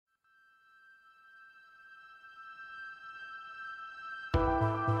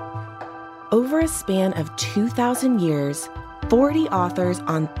Over a span of 2,000 years, 40 authors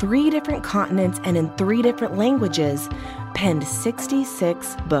on 3 different continents and in 3 different languages penned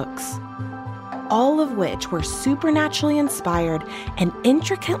 66 books, all of which were supernaturally inspired and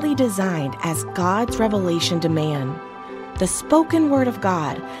intricately designed as God's revelation to man. The spoken word of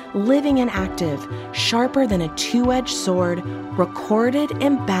God, living and active, sharper than a 2-edged sword, recorded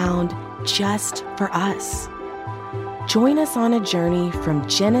and bound just for us. Join us on a journey from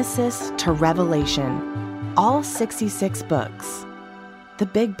Genesis to Revelation, all 66 books. The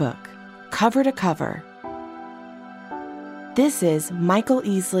Big Book, cover to cover. This is Michael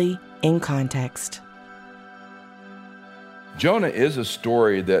Easley in Context. Jonah is a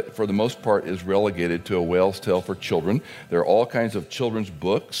story that, for the most part, is relegated to a whale's tale for children. There are all kinds of children's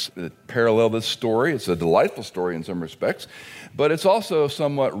books that parallel this story. It's a delightful story in some respects, but it's also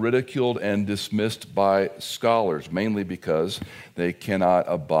somewhat ridiculed and dismissed by scholars, mainly because they cannot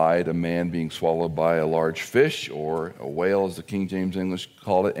abide a man being swallowed by a large fish, or a whale, as the King James English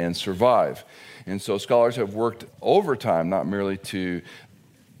called it, and survive. And so scholars have worked overtime, not merely to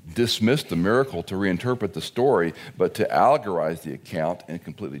dismiss the miracle, to reinterpret the story, but to allegorize the account and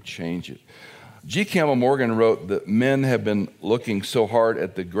completely change it. G. Campbell Morgan wrote that men have been looking so hard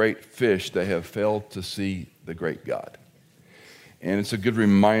at the great fish they have failed to see the great God. And it's a good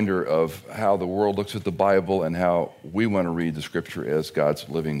reminder of how the world looks at the Bible and how we want to read the Scripture as God's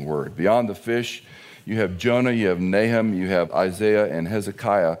living word. Beyond the fish, you have Jonah, you have Nahum, you have Isaiah and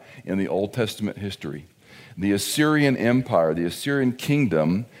Hezekiah in the Old Testament history. The Assyrian Empire, the Assyrian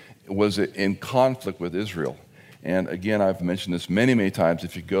kingdom, was in conflict with Israel. And again, I've mentioned this many, many times.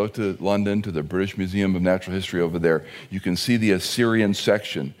 If you go to London, to the British Museum of Natural History over there, you can see the Assyrian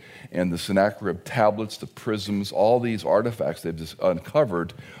section and the Sennacherib tablets, the prisms, all these artifacts they've just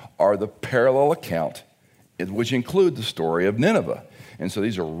uncovered are the parallel account, which include the story of Nineveh. And so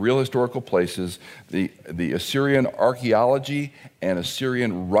these are real historical places. The Assyrian archaeology and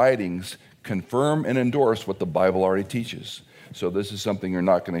Assyrian writings confirm and endorse what the Bible already teaches. So this is something you're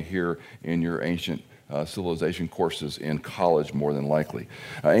not going to hear in your ancient civilization courses in college, more than likely.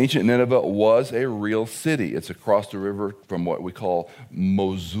 Ancient Nineveh was a real city. It's across the river from what we call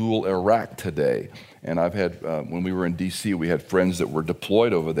Mosul, Iraq today. And I've had, when we were in D.C., we had friends that were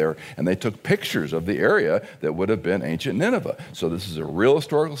deployed over there, and they took pictures of the area that would have been ancient Nineveh. So this is a real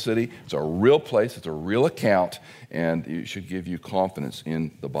historical city. It's a real place. It's a real account, and it should give you confidence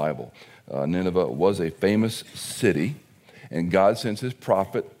in the Bible. Nineveh was a famous city, and God sends his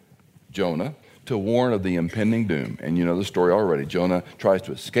prophet, Jonah, to warn of the impending doom. And you know the story already. Jonah tries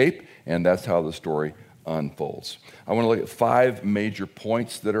to escape, and that's how the story unfolds. I want to look at 5 major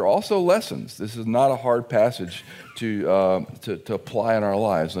points that are also lessons. This is not a hard passage to apply in our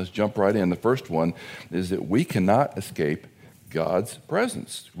lives. Let's jump right in. The first one is that we cannot escape God's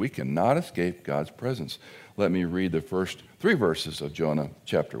presence. We cannot escape God's presence. Let me read the first 3 verses of Jonah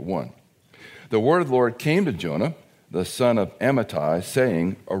chapter 1. The word of the Lord came to Jonah, the son of Amittai,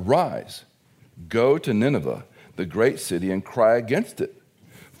 saying, "Arise, go to Nineveh, the great city, and cry against it,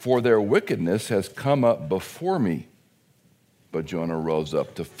 for their wickedness has come up before me." But Jonah rose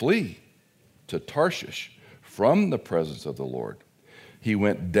up to flee to Tarshish from the presence of the Lord. He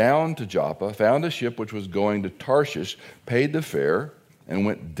went down to Joppa, found a ship which was going to Tarshish, paid the fare, and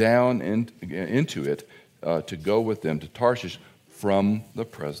went down into it to go with them to Tarshish from the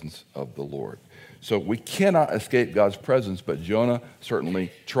presence of the Lord. So we cannot escape God's presence, but Jonah certainly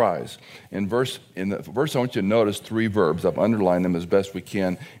tries. In the verse, I want you to notice 3 verbs. I've underlined them as best we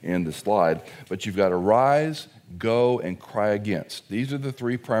can in the slide. But you've got arise, go, and cry against. These are the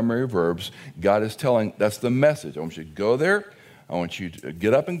 3 primary verbs God is telling. That's the message. I want you to go there. I want you to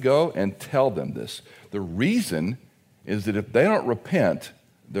get up and go and tell them this. The reason is that if they don't repent,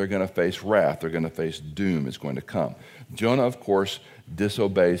 they're going to face wrath. They're going to face doom is going to come. Jonah, of course,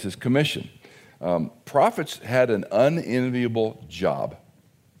 disobeys his commission. Prophets had an unenviable job.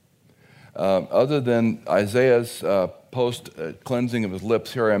 Other than Isaiah's post-cleansing of his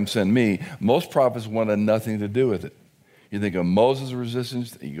lips, "Here I am, send me," most prophets wanted nothing to do with it. You think of Moses'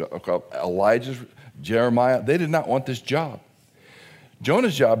 resistance, Elijah's, Jeremiah, they did not want this job.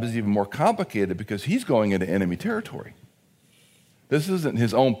 Jonah's job is even more complicated because he's going into enemy territory. This isn't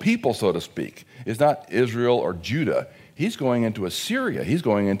his own people, so to speak. It's not Israel or Judah. He's going into Assyria. He's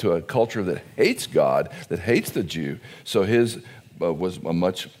going into a culture that hates God, that hates the Jew. So his was a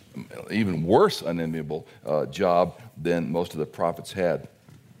much even worse unenviable job than most of the prophets had.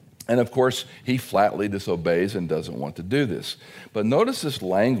 And of course, he flatly disobeys and doesn't want to do this. But notice this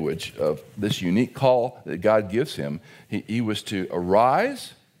language of this unique call that God gives him. He was to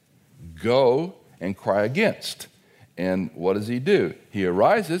arise, go, and cry against. And what does he do? He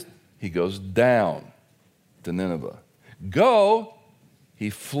arises, he goes down to Nineveh. Go, he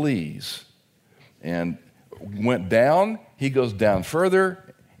flees. And went down, he goes down further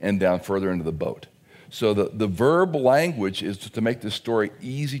and down further into the boat. So the verb language is to make this story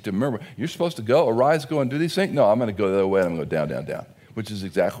easy to remember. You're supposed to go, arise, go and do these things. No, I'm going to go the other way and I'm going to go down, down, down, which is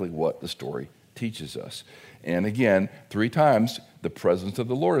exactly what the story teaches us. And again, 3 times the presence of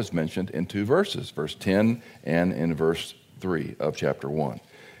the Lord is mentioned in 2 verses, verse 10 and in verse 3 of chapter 1.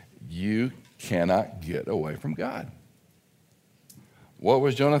 You cannot get away from God. What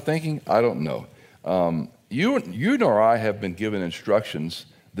was Jonah thinking? I don't know. You nor I have been given instructions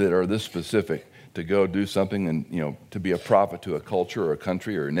that are this specific to go do something and, to be a prophet to a culture or a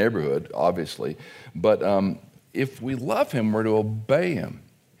country or a neighborhood, obviously. But if we love him, we're to obey him.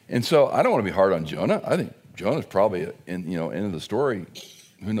 And so I don't want to be hard on Jonah. I think Jonah's probably, end of the story,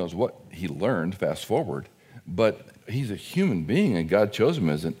 who knows what he learned, fast forward. But he's a human being, and God chose him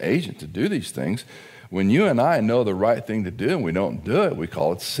as an agent to do these things. When you and I know the right thing to do and we don't do it, we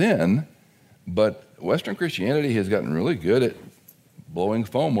call it sin. But Western Christianity has gotten really good at blowing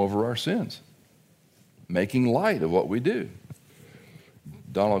foam over our sins, making light of what we do.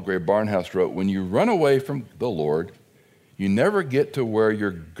 Donald Gray Barnhouse wrote, when you run away from the Lord, you never get to where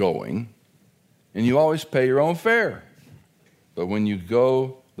you're going, and you always pay your own fare. But when you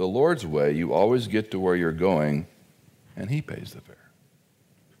go the Lord's way, you always get to where you're going, and he pays the fare.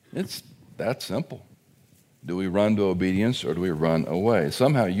 It's that simple. Do we run to obedience or do we run away?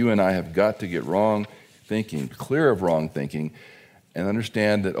 Somehow you and I have got to get wrong thinking, clear of wrong thinking, and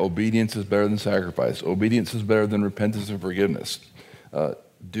understand that obedience is better than sacrifice. Obedience is better than repentance and forgiveness.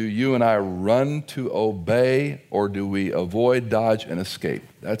 Do you and I run to obey, or do we avoid, dodge, and escape?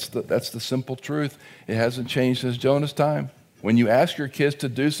 That's the simple truth. It hasn't changed since Jonah's time. When you ask your kids to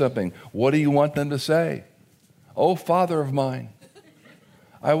do something, what do you want them to say? Oh, Father of mine,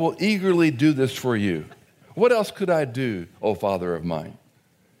 I will eagerly do this for you. What else could I do, oh Father of mine?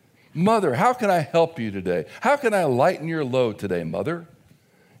 Mother, how can I help you today? How can I lighten your load today, Mother?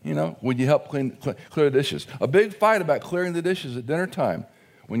 Would you help clear the dishes? A big fight about clearing the dishes at dinner time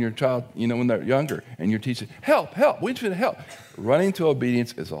when your child, when they're younger, and you're teaching, help, we need you to help. Running to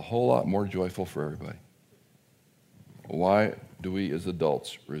obedience is a whole lot more joyful for everybody. Why do we as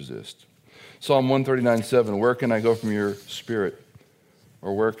adults resist? Psalm 139:7, where can I go from your spirit?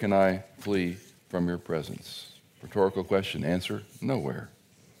 Or where can I flee from your presence? Rhetorical question. Answer, nowhere.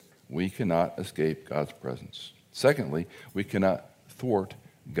 We cannot escape God's presence. Secondly, we cannot thwart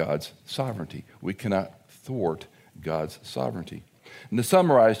God's sovereignty. We cannot thwart God's sovereignty. And to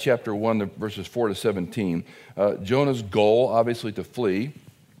summarize chapter 1, verses 4 to 17, Jonah's goal, obviously to flee,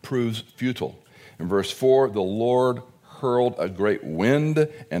 proves futile. In verse 4, the Lord hurled a great wind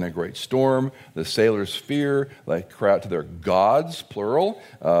and a great storm. The sailors fear. They cry out to their gods, plural.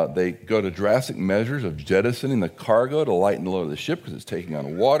 They go to drastic measures of jettisoning the cargo to lighten the load of the ship because it's taking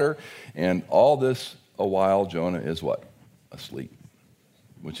on water. And all this, a while, Jonah is what? Asleep,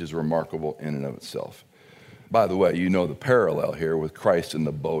 which is remarkable in and of itself. By the way, the parallel here with Christ in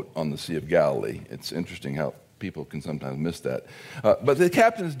the boat on the Sea of Galilee. It's interesting how people can sometimes miss that. But the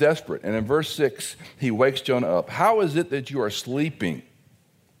captain is desperate. And in verse 6, he wakes Jonah up. How is it that you are sleeping?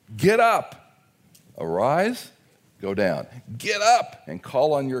 Get up. Arise, go down. Get up and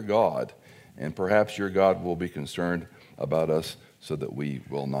call on your God. And perhaps your God will be concerned about us so that we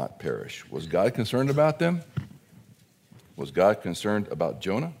will not perish. Was God concerned about them? Was God concerned about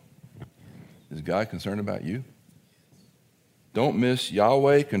Jonah? Is God concerned about you? Don't miss,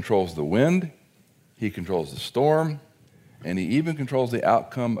 Yahweh controls the wind. He controls the storm, and he even controls the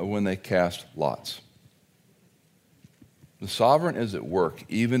outcome of when they cast lots. The sovereign is at work,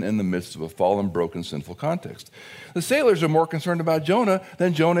 even in the midst of a fallen, broken, sinful context. The sailors are more concerned about Jonah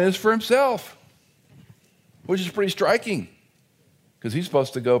than Jonah is for himself, which is pretty striking, because he's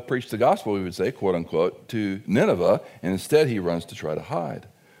supposed to go preach the gospel, we would say, quote unquote, to Nineveh, and instead he runs to try to hide.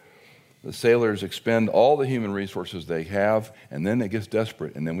 The sailors expend all the human resources they have, and then it gets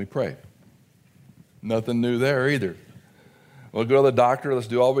desperate, and then we pray. Nothing new there either. We'll go to the doctor. Let's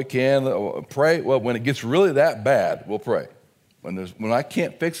do all we can. Pray. Well, when it gets really that bad, we'll pray. When I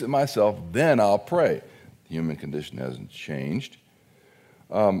can't fix it myself, then I'll pray. The human condition hasn't changed.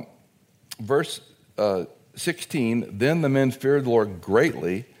 Verse 16, then the men feared the Lord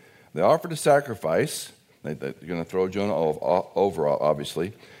greatly. They offered a sacrifice. They're going to throw Jonah over,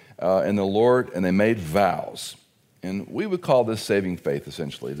 obviously. And they made vows. And we would call this saving faith,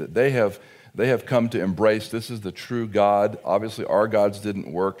 essentially, that they have come to embrace this is the true God. Obviously, our gods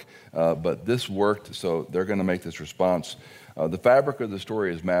didn't work, but this worked, so they're going to make this response. The fabric of the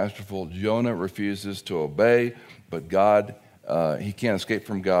story is masterful. Jonah refuses to obey, but God He can't escape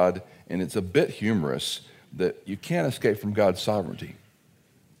from God, and it's a bit humorous that you can't escape from God's sovereignty,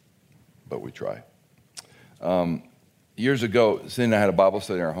 but we try. Years ago, Cindy and I had a Bible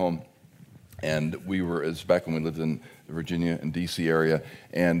study in our home, and it was back when we lived in Virginia and D.C. area,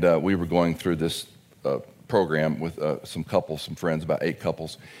 and we were going through this program with some friends, about 8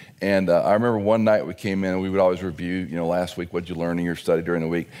 couples. And I remember one night we came in and we would always review, last week, what'd you learn in your study during the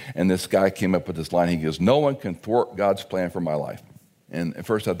week? And this guy came up with this line. He goes, "No one can thwart God's plan for my life." And at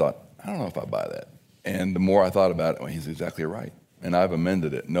first I thought, I don't know if I buy that. And the more I thought about it, well, he's exactly right. And I've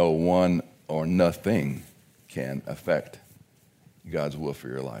amended it. No one or nothing can affect God's will for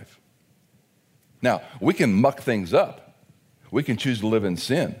your life. Now, we can muck things up. We can choose to live in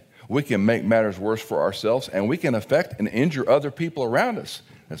sin. We can make matters worse for ourselves, and we can affect and injure other people around us.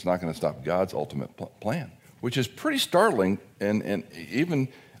 That's not going to stop God's ultimate plan, which is pretty startling. And even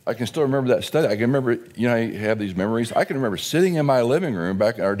I can still remember that study. I can remember, you have these memories. I can remember sitting in my living room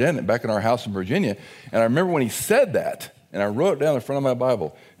back in our house in Virginia, and I remember when he said that, and I wrote it down in the front of my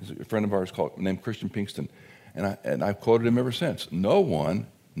Bible. There's a friend of ours named Christian Pinkston, and I've quoted him ever since. No one,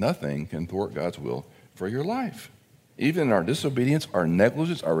 nothing can thwart God's will for your life. Even in our disobedience, our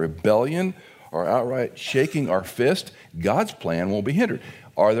negligence, our rebellion, our outright shaking our fist, God's plan won't be hindered.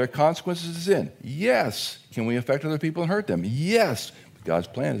 Are there consequences to sin? Yes. Can we affect other people and hurt them? Yes. But God's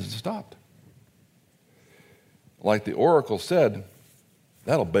plan isn't stopped. Like the oracle said,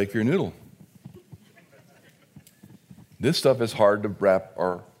 that'll bake your noodle. This stuff is hard to wrap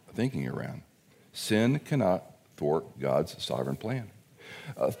our thinking around. Sin cannot thwart God's sovereign plan.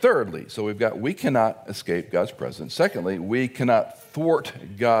 Thirdly, so we cannot escape God's presence. Secondly, we cannot thwart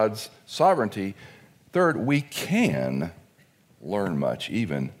God's sovereignty. Third, we can learn much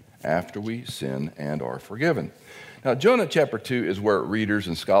even after we sin and are forgiven. Now, Jonah chapter 2 is where readers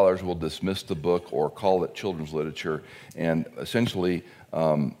and scholars will dismiss the book or call it children's literature, and essentially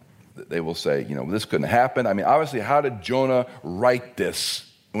they will say, this couldn't happen. I mean, obviously, how did Jonah write this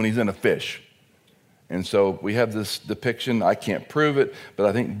when he's in a fish? And so we have this depiction. I can't prove it, but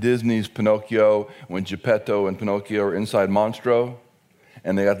I think Disney's Pinocchio, when Geppetto and Pinocchio are inside Monstro,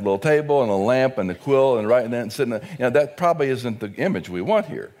 and they got the little table and a lamp and the quill and right and sitting there, that probably isn't the image we want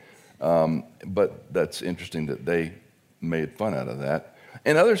here. But that's interesting that they made fun out of that.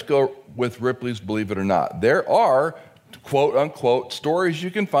 And others go with Ripley's Believe It or Not. There are quote unquote stories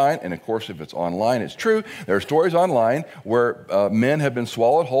you can find, and of course if it's online it's true. There are stories online where men have been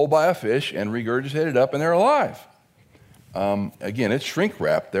swallowed whole by a fish and regurgitated up and they're alive. Again, it's shrink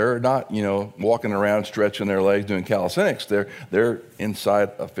wrap. They're not walking around stretching their legs doing calisthenics. They're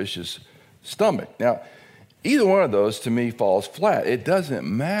inside a fish's stomach. Now either one of those to me falls flat. It doesn't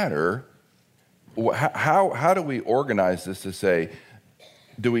matter. How do we organize this to say,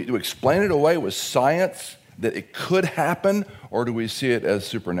 do we explain it away with science that it could happen, or do we see it as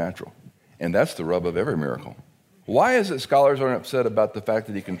supernatural? And that's the rub of every miracle. Why is it scholars aren't upset about the fact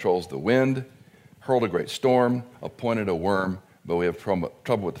that he controls the wind, hurled a great storm, appointed a worm, but we have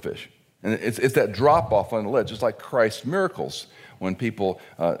trouble with the fish? And it's that drop-off on the ledge, just like Christ's miracles. When people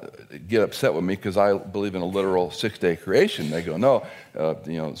get upset with me because I believe in a literal 6-day creation, they go, no,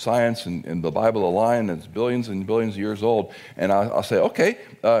 science and the Bible align, and it's billions and billions of years old. And I'll say, okay,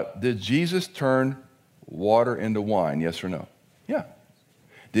 did Jesus turn water into wine, yes or no? Yeah.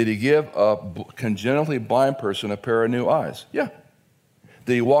 Did he give a congenitally blind person a pair of new eyes? Yeah.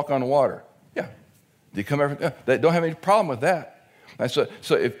 Did he walk on water? Yeah. Did he come over? Yeah. They don't have any problem with that. And so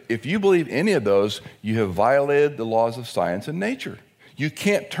if you believe any of those, you have violated the laws of science and nature. You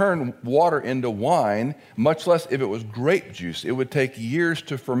can't turn water into wine, much less if it was grape juice. It would take years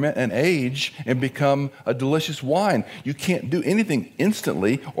to ferment and age and become a delicious wine. You can't do anything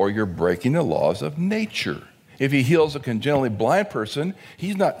instantly, or you're breaking the laws of nature. If he heals a congenitally blind person,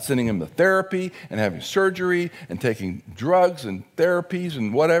 he's not sending him to therapy and having surgery and taking drugs and therapies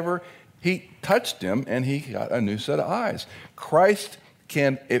and whatever. He touched him and he got a new set of eyes. Christ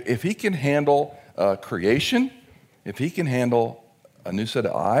can, if he can handle creation, if he can handle a new set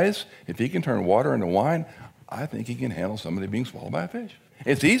of eyes, if he can turn water into wine, I think he can handle somebody being swallowed by a fish.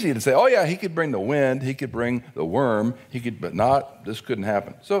 It's easy to say, oh yeah, he could bring the wind, he could bring the worm, but this couldn't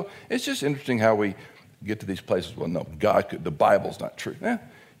happen. So it's just interesting how we get to these places. Well, no, the Bible's not true.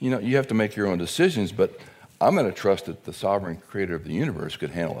 You have to make your own decisions, but I'm going to trust that the sovereign creator of the universe could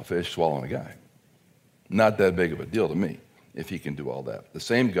handle a fish swallowing a guy. Not that big of a deal to me, if he can do all that. The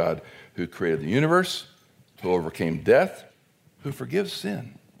same God who created the universe, who overcame death, who forgives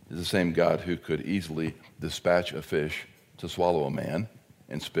sin, is the same God who could easily dispatch a fish to swallow a man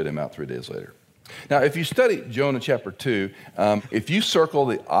and spit him out 3 days later. Now, if you study Jonah chapter 2, if you circle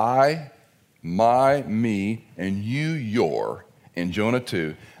the I my, me, and you, your, in Jonah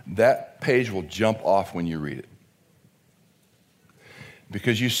 2, that page will jump off when you read it.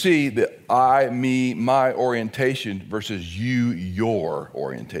 Because you see the I, me, my orientation versus you, your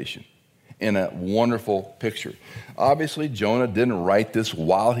orientation in a wonderful picture. Obviously, Jonah didn't write this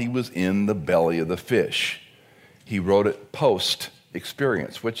while he was in the belly of the fish. He wrote it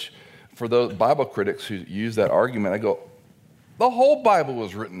post-experience, which for those Bible critics who use that argument, I go, the whole Bible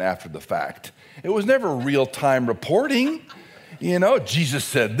was written after the fact. It was never real-time reporting. You know, Jesus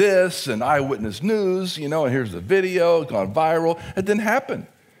said this and eyewitness news, and here's the video, it's gone viral. It didn't happen.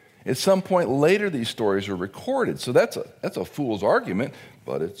 At some point later, these stories are recorded. So that's a fool's argument,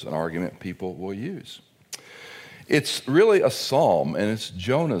 but it's an argument people will use. It's really a psalm, and it's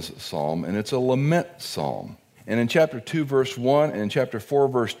Jonah's psalm, and it's a lament psalm. And in chapter 2, verse 1, and in chapter 4,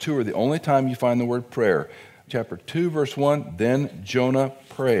 verse 2 are the only time you find the word prayer. Chapter 2, verse 1, then Jonah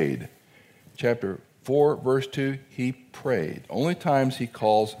prayed. Chapter 4, verse 2, he prayed. Only times he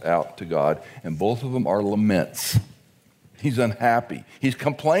calls out to God, and both of them are laments. He's unhappy. He's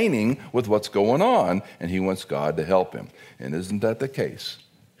complaining with what's going on, and he wants God to help him. And isn't that the case?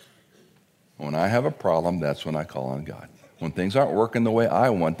 When I have a problem, that's when I call on God. When things aren't working the way I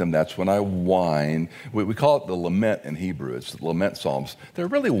want them, that's when I whine. We call it the lament in Hebrew. It's the lament psalms. They're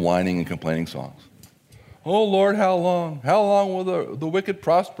really whining and complaining songs. Oh, Lord, how long? How long will the wicked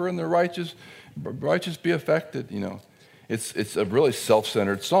prosper and the righteous be affected? It's a really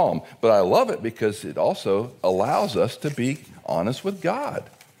self-centered psalm. But I love it because it also allows us to be honest with God.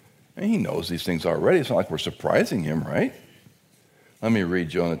 And he knows these things already. It's not like we're surprising him, right? Let me read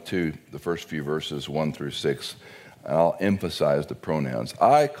Jonah 2, the first few verses, 1 through 6. And I'll emphasize the pronouns.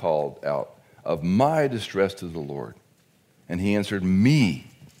 I called out of my distress to the Lord, and he answered me.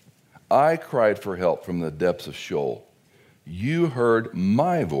 I cried for help from the depths of Sheol. You heard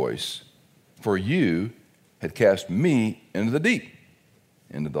my voice, for you had cast me into the deep,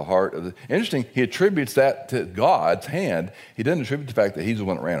 into the heart of the... Interesting, he attributes that to God's hand. He doesn't attribute the fact that he's the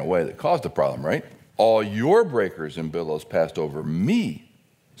one that ran away that caused the problem, right? All your breakers and billows passed over me.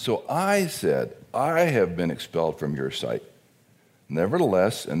 So I said, I have been expelled from your sight.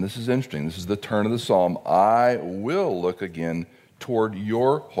 Nevertheless, and this is interesting, this is the turn of the psalm, I will look again toward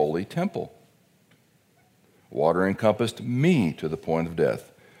your holy temple. Water encompassed me to the point of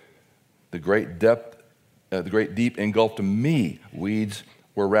death. The great deep engulfed me. Weeds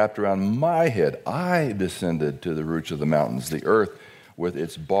were wrapped around my head. I descended to the roots of the mountains. The earth with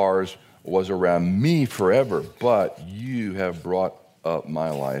its bars was around me forever, but you have brought up my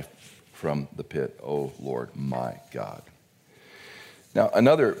life from the pit, O Lord, my God. Now,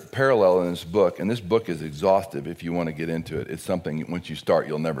 another parallel in this book, and this book is exhaustive if you want to get into it. It's something, once you start,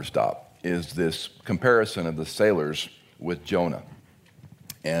 you'll never stop, is this comparison of the sailors with Jonah.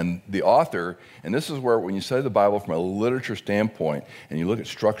 And the author, and this is where when you study the Bible from a literature standpoint and you look at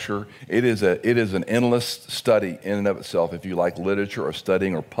structure, it is an endless study in and of itself if you like literature or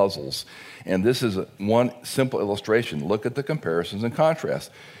studying or puzzles. And this is one simple illustration. Look at the comparisons and contrasts.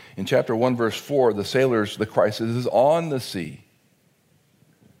 In chapter 1, verse 4, the crisis is on the sea.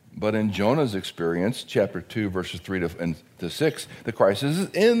 But in Jonah's experience, chapter 2, verses 3 to 6, the crisis is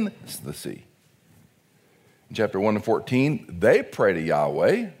in the sea. In chapter 1 and 14, they pray to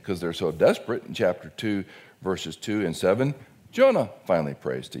Yahweh because they're so desperate. In chapter 2, verses 2 and 7, Jonah finally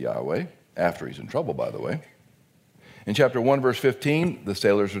prays to Yahweh, after he's in trouble, by the way. In chapter 1, verse 15, the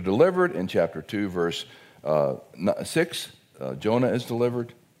sailors are delivered. In chapter 2, verse 6, Jonah is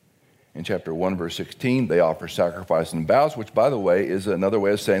delivered. In chapter 1, verse 16, they offer sacrifice and vows, which, by the way, is another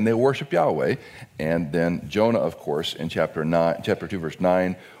way of saying they worship Yahweh. And then Jonah, of course, in chapter 2, verse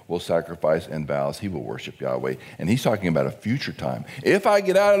 9, will sacrifice and vows. He will worship Yahweh. And he's talking about a future time. If I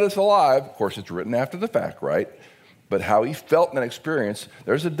get out of this alive, of course, it's written after the fact, right? But how he felt in that experience,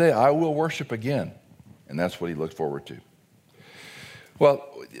 there's a day I will worship again. And that's what he looked forward to. Well,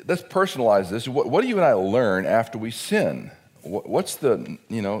 let's personalize this. What do you and I learn after we sin? What's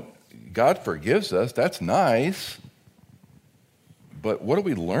God forgives us. That's nice. But what do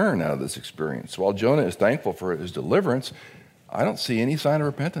we learn out of this experience? While Jonah is thankful for his deliverance, I don't see any sign of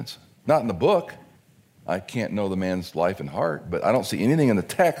repentance. Not in the book. I can't know the man's life and heart, but I don't see anything in the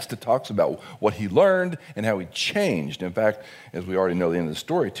text that talks about what he learned and how he changed. In fact, as we already know the end of the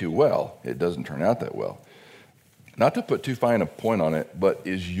story too well, it doesn't turn out that well. Not to put too fine a point on it, but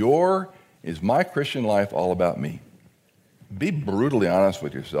is my Christian life all about me? Be brutally honest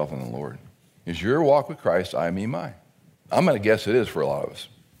with yourself and the Lord. Is your walk with Christ I, me, my? I'm going to guess it is for a lot of us.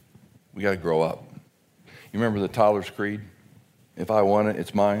 We got to grow up. You remember the Tyler's Creed? If I want it,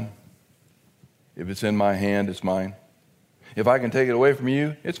 it's mine. If it's in my hand, it's mine. If I can take it away from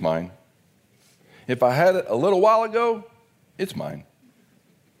you, it's mine. If I had it a little while ago, it's mine.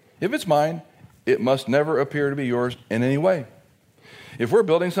 If it's mine, it must never appear to be yours in any way. If we're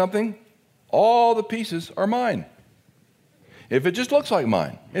building something, all the pieces are mine. If it just looks like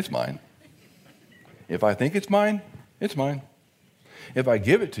mine, it's mine. If I think it's mine, it's mine. If I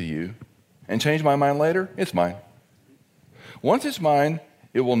give it to you and change my mind later, it's mine. Once it's mine,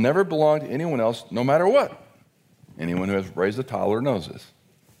 it will never belong to anyone else, no matter what. Anyone who has raised a toddler knows this.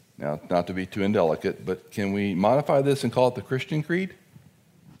 Now, not to be too indelicate, but can we modify this and call it the Christian creed?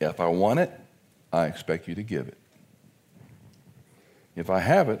 If I want it, I expect you to give it. If I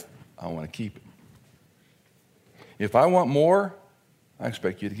have it, I want to keep it. If I want more, I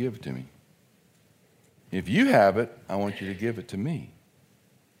expect you to give it to me. If you have it, I want you to give it to me.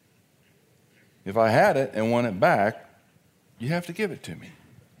 If I had it and want it back, you have to give it to me.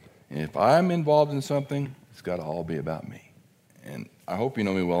 And if I'm involved in something, it's got to all be about me. And I hope you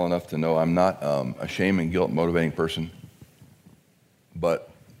know me well enough to know I'm not a shame and guilt motivating person.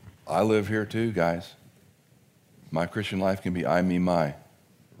 But I live here too, guys. My Christian life can be I, me, my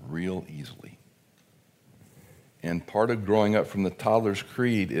real easily. And part of growing up from the toddler's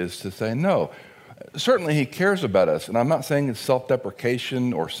creed is to say, no, certainly he cares about us. And I'm not saying it's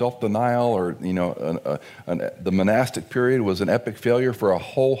self-deprecation or self-denial or, the monastic period was an epic failure for a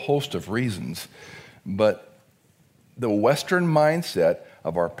whole host of reasons. But the Western mindset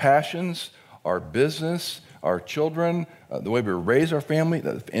of our passions, our business, our children, the way we raise our family,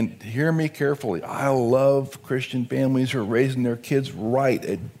 and hear me carefully, I love Christian families who are raising their kids right.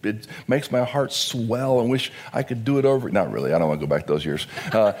 It makes my heart swell and wish I could do it over. Not really, I don't want to go back to those years.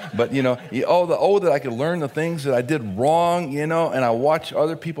 But, that I could learn the things that I did wrong, and I watch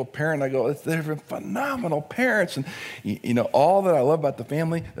other people parent, I go, they're phenomenal parents. And, all that I love about the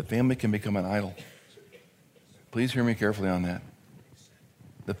family can become an idol. Please hear me carefully on that.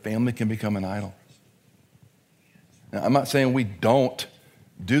 The family can become an idol. Now, I'm not saying we don't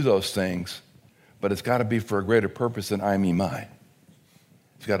do those things, but it's got to be for a greater purpose than I, me, my.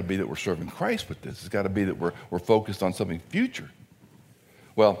 It's got to be that we're serving Christ with this. It's got to be that we're focused on something future.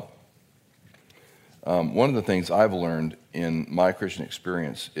 Well, one of the things I've learned in my Christian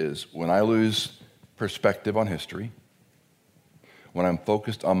experience is when I lose perspective on history, when I'm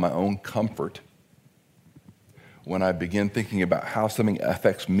focused on my own comfort, when I begin thinking about how something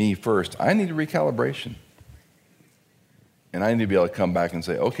affects me first, I need a recalibration. And I need to be able to come back and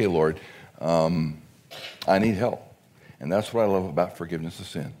say, okay, Lord, I need help. And that's what I love about forgiveness of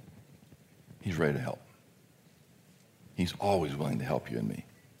sin. He's ready to help. He's always willing to help you and me.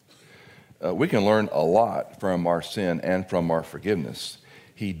 We can learn a lot from our sin and from our forgiveness.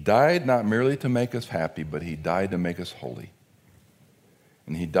 He died not merely to make us happy, but he died to make us holy.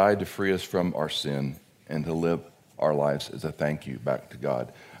 And he died to free us from our sin and to live our lives as a thank you back to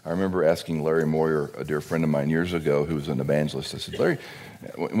God. I remember asking Larry Moyer, a dear friend of mine years ago who was an evangelist, I said, Larry,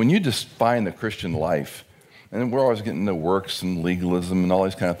 when you define the Christian life, and we're always getting into works and legalism and all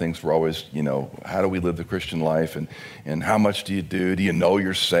these kind of things, we're always, how do we live the Christian life and how much do you do? Do you know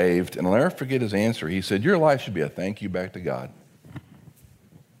you're saved? And I'll never forget his answer. He said, your life should be a thank you back to God.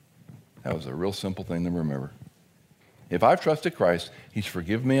 That was a real simple thing to remember. If I've trusted Christ, he's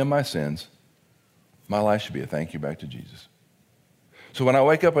forgiven me of my sins, my life should be a thank you back to Jesus. So when I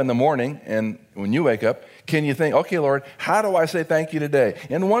wake up in the morning, and when you wake up, can you think, okay, Lord, how do I say thank you today?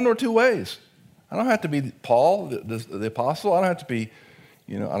 In one or two ways. I don't have to be Paul, the apostle. I don't have to be,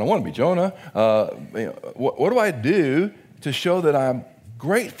 I don't want to be Jonah. What do I do to show that I'm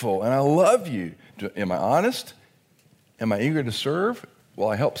grateful and I love you? Am I honest? Am I eager to serve? Will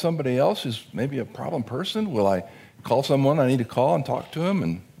I help somebody else who's maybe a problem person? Will I call someone I need to call and talk to him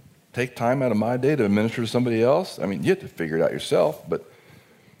and take time out of my day to minister to somebody else? I mean, you have to figure it out yourself, but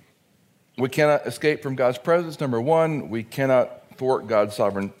we cannot escape from God's presence, number one. We cannot thwart God's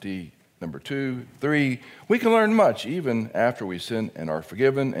sovereignty, number two. Three, we can learn much even after we sin and are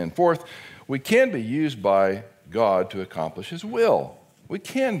forgiven. And fourth, we can be used by God to accomplish his will. We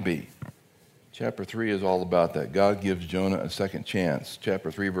can be. Chapter 3 is all about that. God gives Jonah a second chance.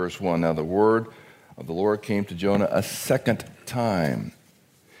 Chapter 3, verse 1. Now the word of the Lord came to Jonah a second time.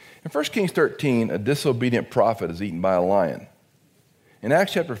 In 1 Kings 13, a disobedient prophet is eaten by a lion. In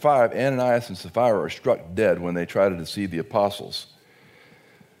Acts chapter 5, Ananias and Sapphira are struck dead when they try to deceive the apostles.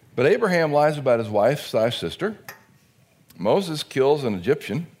 But Abraham lies about his wife/sister. Moses kills an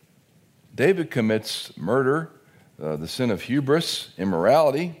Egyptian. David commits murder, the sin of hubris,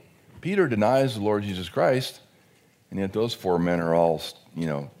 immorality. Peter denies the Lord Jesus Christ. And yet those four men are all,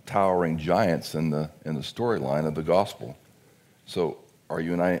 towering giants in the storyline of the gospel. So are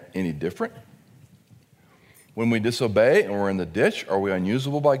you and I any different? When we disobey and we're in the ditch, are we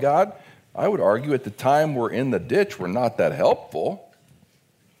unusable by God? I would argue at the time we're in the ditch, we're not that helpful.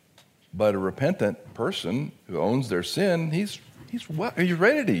 But a repentant person who owns their sin, he's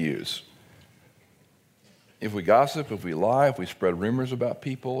ready to use. If we gossip, if we lie, if we spread rumors about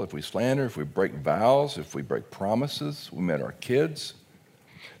people, if we slander, if we break vows, if we break promises, we met our kids.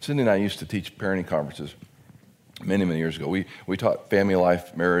 Cindy and I used to teach parenting conferences many, many years ago. We taught family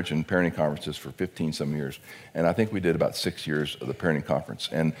life, marriage, and parenting conferences for 15-some years. And I think we did about 6 years of the parenting conference.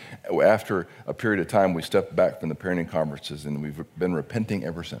 And after a period of time, we stepped back from the parenting conferences, and we've been repenting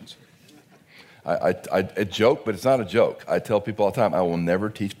ever since. I joke, but it's not a joke. I tell people all the time, I will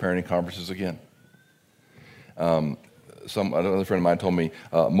never teach parenting conferences again. Another friend of mine told me,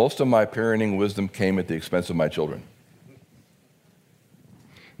 most of my parenting wisdom came at the expense of my children.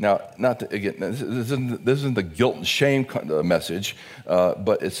 Now, this isn't the guilt and shame message,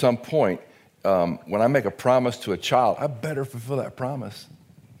 but at some point, when I make a promise to a child, I better fulfill that promise.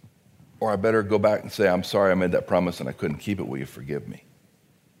 Or I better go back and say, I'm sorry I made that promise and I couldn't keep it. Will you forgive me?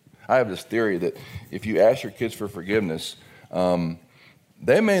 I have this theory that if you ask your kids for forgiveness,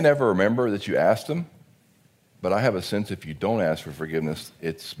 they may never remember that you asked them, but I have a sense if you don't ask for forgiveness,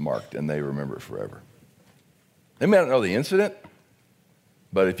 it's marked and they remember it forever. They may not know the incident,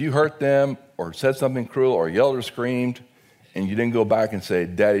 but if you hurt them or said something cruel or yelled or screamed and you didn't go back and say,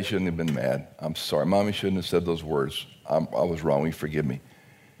 Daddy shouldn't have been mad. I'm sorry. Mommy shouldn't have said those words. I was wrong. Will you forgive me?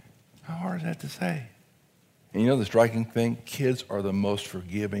 How hard is that to say? And you know the striking thing? Kids are the most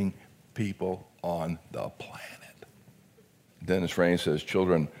forgiving people on the planet. Dennis Rain says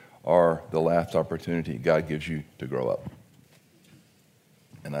children are the last opportunity God gives you to grow up.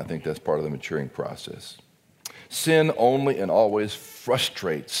 And I think that's part of the maturing process. Sin only and always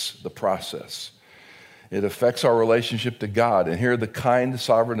frustrates the process. It affects our relationship to God. And here the kind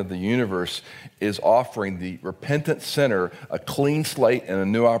sovereign of the universe is offering the repentant sinner a clean slate and a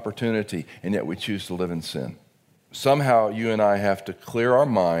new opportunity, and yet we choose to live in sin. Somehow you and I have to clear our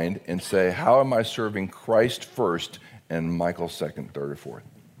mind and say, how am I serving Christ first and Michael second, third, or fourth?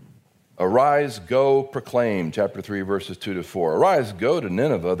 Arise, go, proclaim, chapter 3, verses 2-4. Arise, go to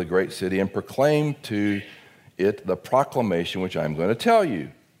Nineveh, the great city, and proclaim to it the proclamation which I am going to tell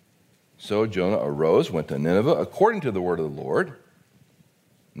you. So Jonah arose, went to Nineveh, according to the word of the Lord.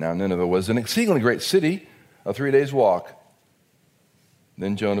 Now Nineveh was an exceedingly great city, a 3 days' walk.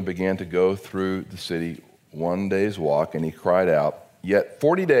 Then Jonah began to go through the city 1 day's walk, and he cried out, yet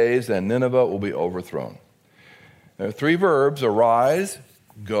 40 days, and Nineveh will be overthrown. There are 3 verbs, arise,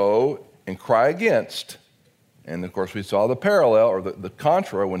 go, and cry against. And of course, we saw the parallel, or the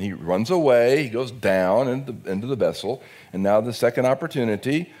contra, when he runs away, he goes down into the vessel. And now the second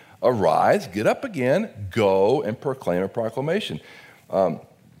opportunity, arise, get up again, go, and proclaim a proclamation.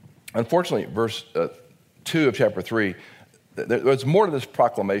 Unfortunately, verse 2 of chapter 3, there's more to this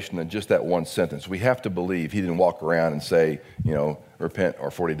proclamation than just that one sentence. We have to believe he didn't walk around and say, repent, or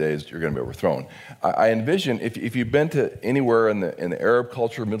 40 days, you're going to be overthrown. I envision, if you've been to anywhere in the Arab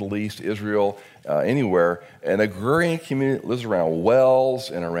culture, Middle East, Israel, anywhere, an agrarian community that lives around wells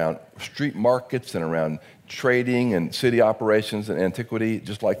and around street markets and around trading and city operations and antiquity,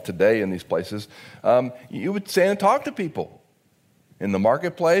 just like today in these places, you would stand and talk to people. In the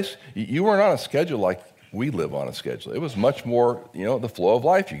marketplace, you weren't on a schedule like we live on a schedule. It was much more, the flow of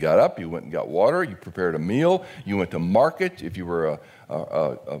life. You got up, you went and got water, you prepared a meal, you went to market. If you were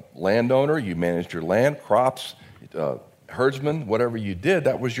a landowner, you managed your land, crops, herdsman, whatever you did,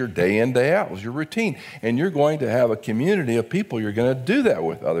 that was your day in, day out, was your routine. And you're going to have a community of people you're going to do that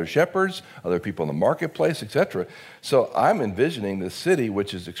with, other shepherds, other people in the marketplace, etc. So I'm envisioning this city,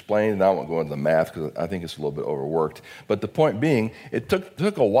 which is explained, and I won't go into the math because I think it's a little bit overworked. But the point being, it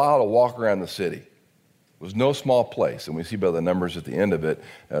took a while to walk around the city. It was no small place, and we see by the numbers at the end of it,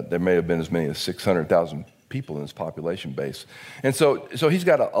 there may have been as many as 600,000 people in his population base. And so he's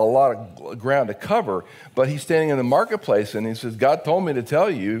got a lot of ground to cover, but he's standing in the marketplace, and he says, God told me to tell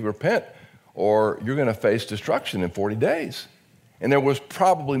you, repent, or you're going to face destruction in 40 days. And there was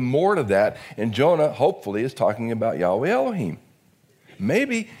probably more to that, and Jonah, hopefully, is talking about Yahweh Elohim.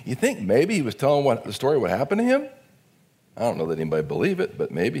 Maybe he was telling the story what happened to him? I don't know that anybody believe it, but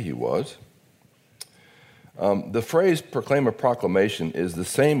maybe he was. The phrase proclaim a proclamation is the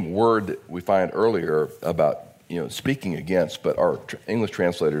same word that we find earlier about speaking against, but our English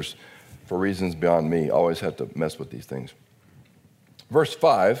translators, for reasons beyond me, always have to mess with these things. Verse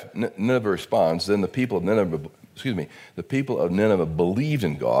 5, Nineveh responds, then the people of Nineveh believed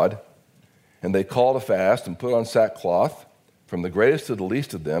in God, and they called a fast and put on sackcloth, from the greatest to the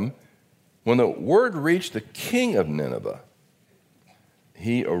least of them. When the word reached the king of Nineveh,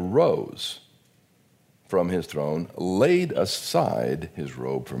 he arose from his throne, laid aside his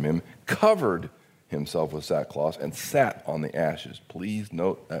robe from him, covered himself with sackcloth, and sat on the ashes. Please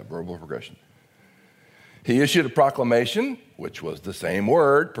note that verbal progression. He issued a proclamation, which was the same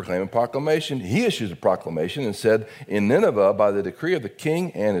word, proclaim a proclamation. He issued a proclamation and said, in Nineveh, by the decree of the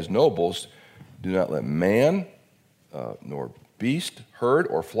king and his nobles, do not let man nor beast, herd,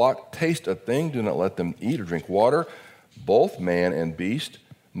 or flock taste a thing. Do not let them eat or drink water. Both man and beast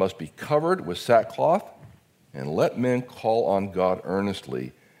must be covered with sackcloth, and let men call on God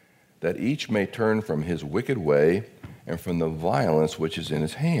earnestly, that each may turn from his wicked way and from the violence which is in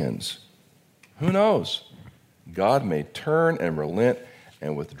his hands. Who knows? God may turn and relent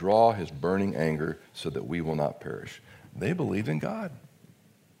and withdraw his burning anger so that we will not perish. They believed in God.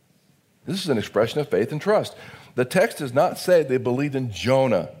 This is an expression of faith and trust. The text does not say they believed in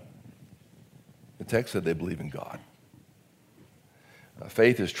Jonah. The text said they believe in God.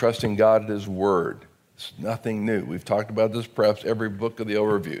 Faith is trusting God at his word. It's nothing new. We've talked about this perhaps every book of the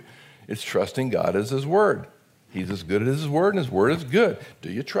overview. It's trusting God as his word. He's as good as his word, and his word is good.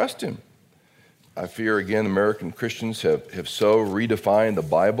 Do you trust him? I fear, again, American Christians have so redefined the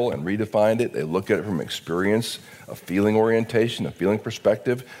Bible and redefined it. They look at it from experience, a feeling orientation, a feeling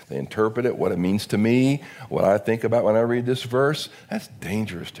perspective. They interpret it, what it means to me, what I think about when I read this verse. That's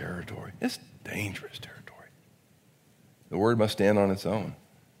dangerous territory. It's dangerous territory. The word must stand on its own,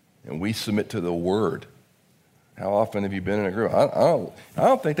 and we submit to the word. How often have you been in a group? I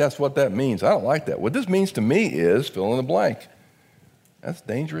don't think that's what that means. I don't like that. What this means to me is fill in the blank. That's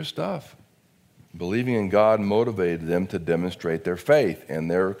dangerous stuff. Believing in God motivated them to demonstrate their faith,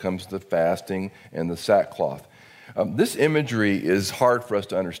 and there comes the fasting and the sackcloth. This imagery is hard for us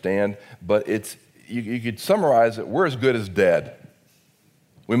to understand, but you could summarize it, we're as good as dead.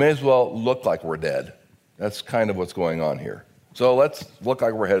 We may as well look like we're dead. That's kind of what's going on here. So let's look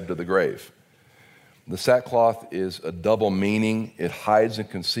like we're headed to the grave. The sackcloth is a double meaning. It hides and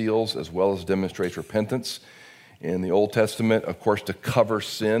conceals as well as demonstrates repentance. In the Old Testament, of course, to cover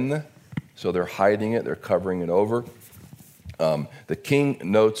sin. So they're hiding it, they're covering it over. The king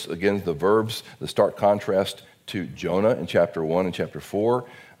notes, again, the verbs, the stark contrast to Jonah in chapter 1 and chapter 4.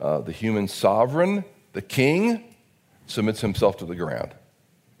 The human sovereign, the king, submits himself to the ground.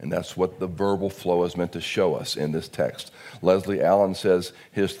 And that's what the verbal flow is meant to show us in this text. Leslie Allen says,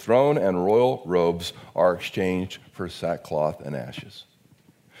 his throne and royal robes are exchanged for sackcloth and ashes.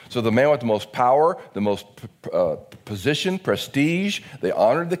 So the man with the most power, the most position, prestige, they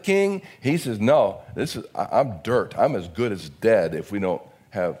honored the king. He says, no, I'm dirt. I'm as good as dead if we don't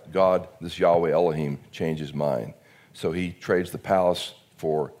have God, this Yahweh Elohim, change his mind. So he trades the palace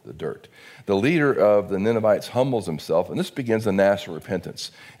for the dirt. The leader of the Ninevites humbles himself, and this begins a national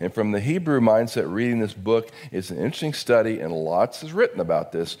repentance. And from the Hebrew mindset, reading this book is an interesting study, and lots is written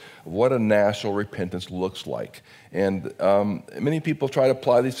about this, of what a national repentance looks like. And many people try to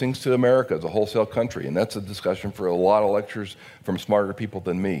apply these things to America as a wholesale country, and that's a discussion for a lot of lectures from smarter people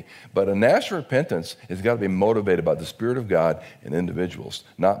than me. But a national repentance has got to be motivated by the Spirit of God and individuals,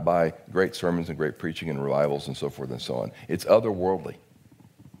 not by great sermons and great preaching and revivals and so forth and so on. It's otherworldly.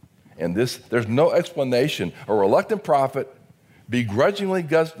 And there's no explanation. A reluctant prophet begrudgingly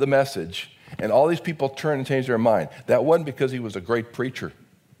does the message, and all these people turn and change their mind. That wasn't because he was a great preacher.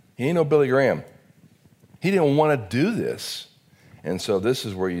 He ain't no Billy Graham. He didn't want to do this. And so this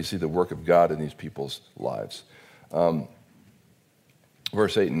is where you see the work of God in these people's lives.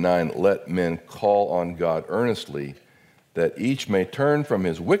 Verse 8 and 9, let men call on God earnestly, that each may turn from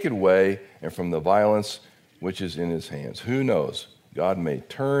his wicked way and from the violence which is in his hands. Who knows? God may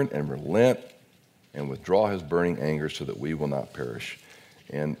turn and relent and withdraw his burning anger so that we will not perish.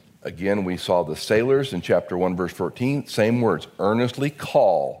 And again, we saw the sailors in chapter 1, verse 14, same words, earnestly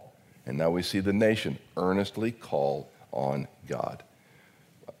call. And now we see the nation earnestly call on God.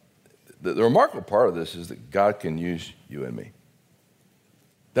 The remarkable part of this is that God can use you and me.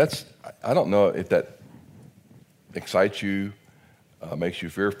 I don't know if that excites you, makes you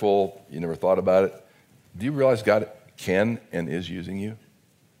fearful, you never thought about it. Do you realize God can and is using you?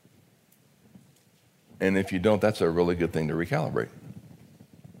 And if you don't, that's a really good thing to recalibrate.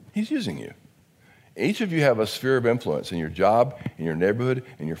 He's using you. Each of you have a sphere of influence in your job, in your neighborhood,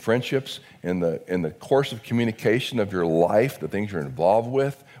 in your friendships, in the course of communication of your life, the things you're involved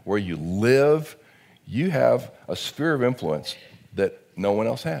with, where you live. You have a sphere of influence that no one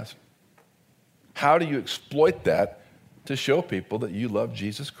else has. How do you exploit that to show people that you love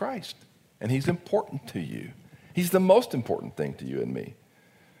Jesus Christ and he's important to you? He's the most important thing to you and me.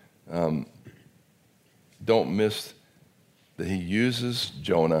 Don't miss that he uses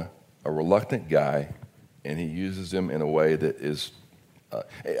Jonah, a reluctant guy, and he uses him in a way that is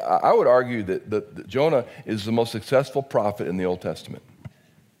I would argue that Jonah is the most successful prophet in the Old Testament.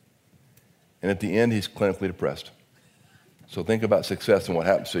 And at the end, he's clinically depressed. So think about success and what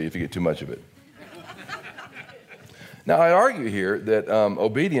happens to you if you get too much of it. Now, I argue here that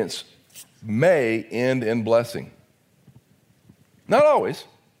obedience may end in blessing. Not always,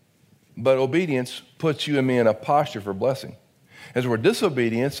 but obedience puts you and me in a posture for blessing. As where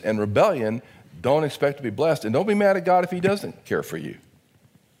disobedience and rebellion, don't expect to be blessed, and don't be mad at God if he doesn't care for you.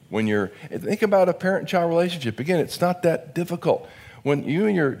 Think about a parent-child relationship. Again, it's not that difficult. When you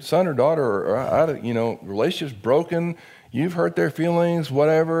and your son or daughter are out of, relationships broken, you've hurt their feelings,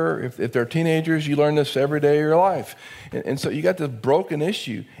 whatever. If they're teenagers, you learn this every day of your life. And so you got this broken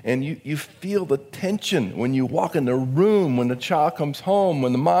issue, and you feel the tension when you walk in the room, when the child comes home,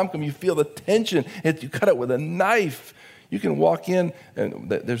 when the mom comes, you feel the tension. You cut it with a knife. You can walk in, and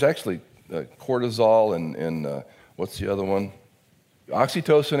there's actually cortisol and what's the other one?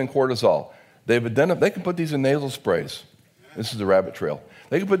 Oxytocin and cortisol. They can put these in nasal sprays. This is the rabbit trail.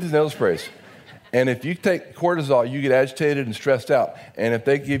 They can put these nasal sprays. And if you take cortisol, you get agitated and stressed out. And if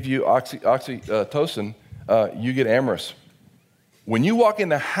they give you oxytocin, you get amorous. When you walk in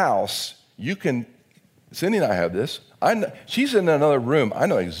the house, Cindy and I have this. She's in another room. I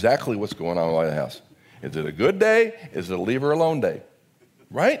know exactly what's going on in the house. Is it a good day? Is it a leave her alone day?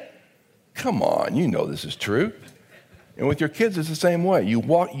 Right? Come on, you know this is true. And with your kids, it's the same way.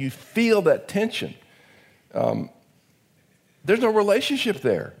 You feel that tension. There's no relationship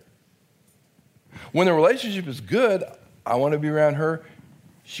there. When the relationship is good, I want to be around her.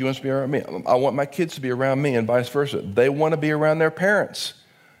 She wants to be around me. I want my kids to be around me and vice versa. They want to be around their parents.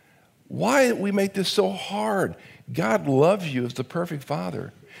 Why do we make this so hard? God loves you as the perfect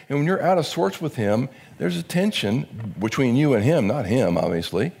father. And when you're out of sorts with him, there's a tension between you and him, not him,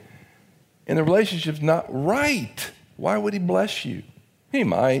 obviously. And the relationship's not right. Why would he bless you? He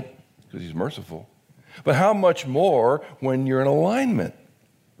might, because he's merciful. But how much more when you're in alignment?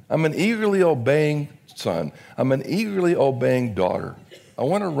 I'm an eagerly obeying son. I'm an eagerly obeying daughter. I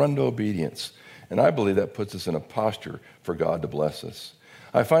want to run to obedience. And I believe that puts us in a posture for God to bless us.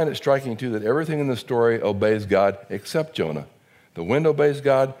 I find it striking, too, that everything in the story obeys God except Jonah. The wind obeys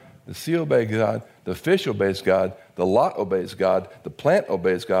God. The sea obeys God. The fish obeys God. The lot obeys God. The plant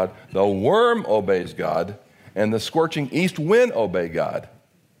obeys God. The worm obeys God. And the scorching east wind obey God.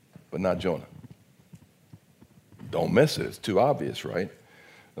 But not Jonah. Don't miss it. It's too obvious, right?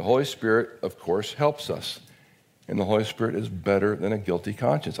 The Holy Spirit, of course, helps us. And the Holy Spirit is better than a guilty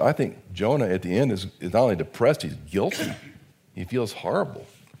conscience. I think Jonah at the end is not only depressed, he's guilty. He feels horrible.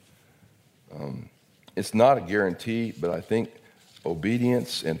 It's not a guarantee, but I think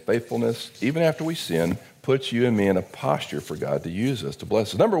obedience and faithfulness, even after we sin, puts you and me in a posture for God to use us, to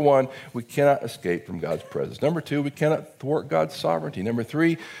bless us. Number one, we cannot escape from God's presence. Number two, we cannot thwart God's sovereignty. Number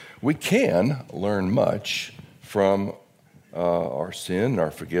three, we can learn much from our sin and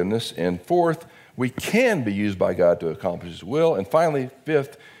our forgiveness. And fourth, we can be used by God to accomplish his will. And finally,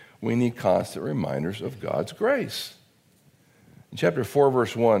 fifth, we need constant reminders of God's grace. In chapter 4,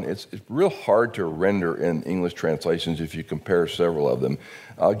 verse 1, it's real hard to render in English translations if you compare several of them.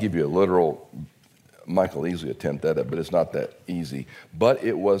 I'll give you a literal, Michael easily attempt at it, but it's not that easy. But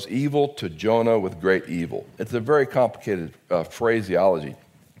it was evil to Jonah with great evil. It's a very complicated phraseology.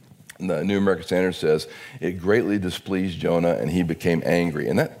 The New American Standard says, it greatly displeased Jonah and he became angry.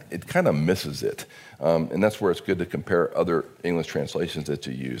 And it kind of misses it. And that's where it's good to compare other English translations that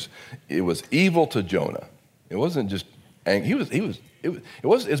you use. It was evil to Jonah. It wasn't just angry.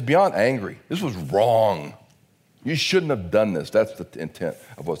 It's beyond angry. This was wrong. You shouldn't have done this. That's the intent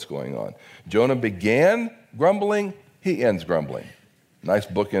of what's going on. Jonah began grumbling. He ends grumbling. Nice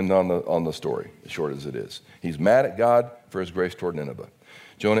bookend on the story, as short as it is. He's mad at God for his grace toward Nineveh.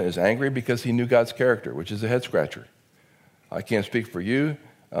 Jonah is angry because he knew God's character, which is a head scratcher. I can't speak for you,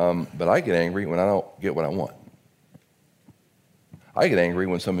 but I get angry when I don't get what I want. I get angry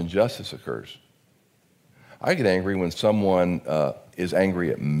when some injustice occurs. I get angry when someone is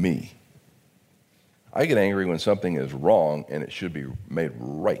angry at me. I get angry when something is wrong and it should be made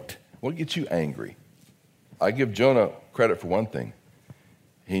right. What gets you angry? I give Jonah credit for one thing.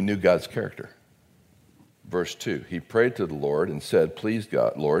 He knew God's character. Verse 2, he prayed to the Lord and said, please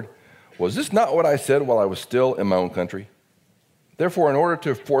God, Lord, was this not what I said while I was still in my own country? Therefore, in order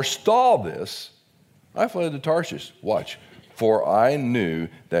to forestall this, I fled to Tarshish. Watch. For I knew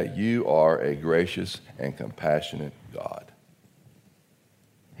that you are a gracious and compassionate God.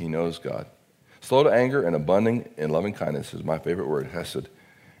 He knows God. Slow to anger and abounding in loving kindness is my favorite word, hesed,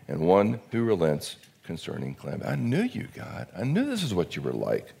 and one who relents concerning calamity. I knew you, God. I knew this is what you were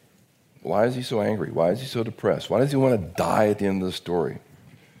like. Why is he so angry? Why is he so depressed? Why does he want to die at the end of the story?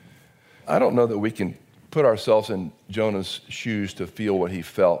 I don't know that we can put ourselves in Jonah's shoes to feel what he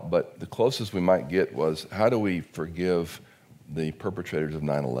felt, but the closest we might get was, how do we forgive the perpetrators of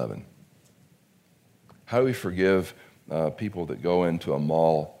 9/11? How do we forgive people that go into a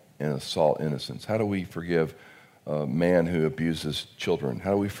mall and assault innocents? How do we forgive a man who abuses children?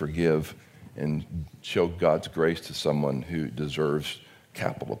 How do we forgive and show God's grace to someone who deserves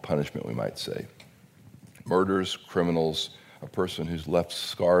capital punishment, we might say? Murders, criminals, a person who's left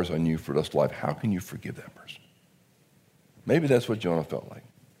scars on you for the rest of life. How can you forgive that person? Maybe that's what Jonah felt like.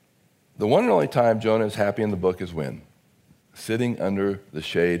 The one and only time Jonah is happy in the book is when? Sitting under the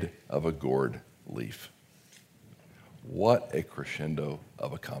shade of a gourd leaf. What a crescendo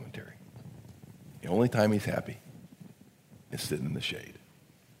of a commentary. The only time he's happy is sitting in the shade.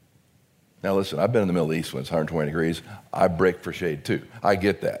 Now listen, I've been in the Middle East when it's 120 degrees. I break for shade too. I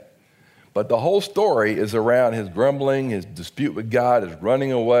get that. But the whole story is around his grumbling, his dispute with God, his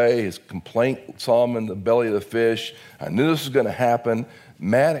running away, his complaint saw him in the belly of the fish. I knew this was going to happen.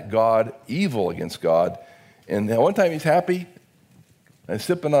 Mad at God, evil against God. And the one time he's happy, and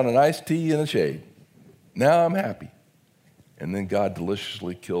sipping on an iced tea in the shade. Now I'm happy. And then God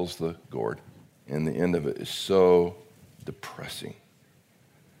deliciously kills the gourd. And the end of it is so depressing.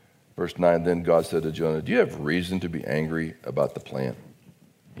 Verse 9, then God said to Jonah, do you have reason to be angry about the plant?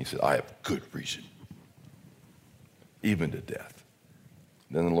 He said, I have good reason, even to death.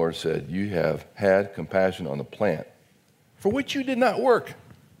 Then the Lord said, you have had compassion on the plant, for which you did not work,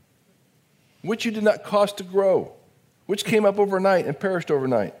 which you did not cause to grow, which came up overnight and perished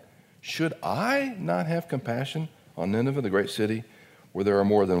overnight. Should I not have compassion on Nineveh, the great city, where there are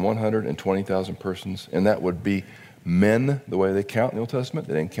more than 120,000 persons? And that would be men, the way they count in the Old Testament.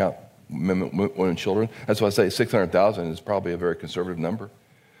 They didn't count women and children. That's why I say 600,000 is probably a very conservative number,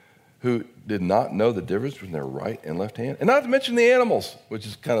 who did not know the difference between their right and left hand. And not to mention the animals, which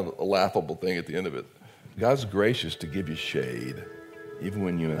is kind of a laughable thing at the end of it. God's gracious to give you shade, even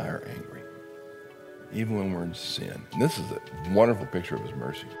when you and I are angry, even when we're in sin. And this is a wonderful picture of his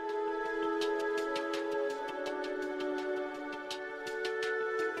mercy.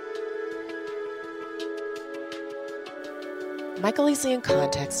 Michael Easley in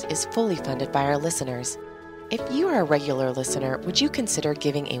Context is fully funded by our listeners. If you are a regular listener, would you consider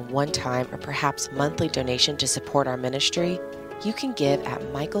giving a one-time or perhaps monthly donation to support our ministry? You can give at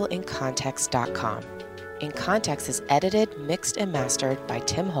michaelincontext.com. In Context is edited, mixed, and mastered by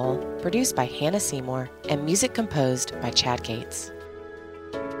Tim Hull, produced by Hannah Seymour, and music composed by Chad Gates.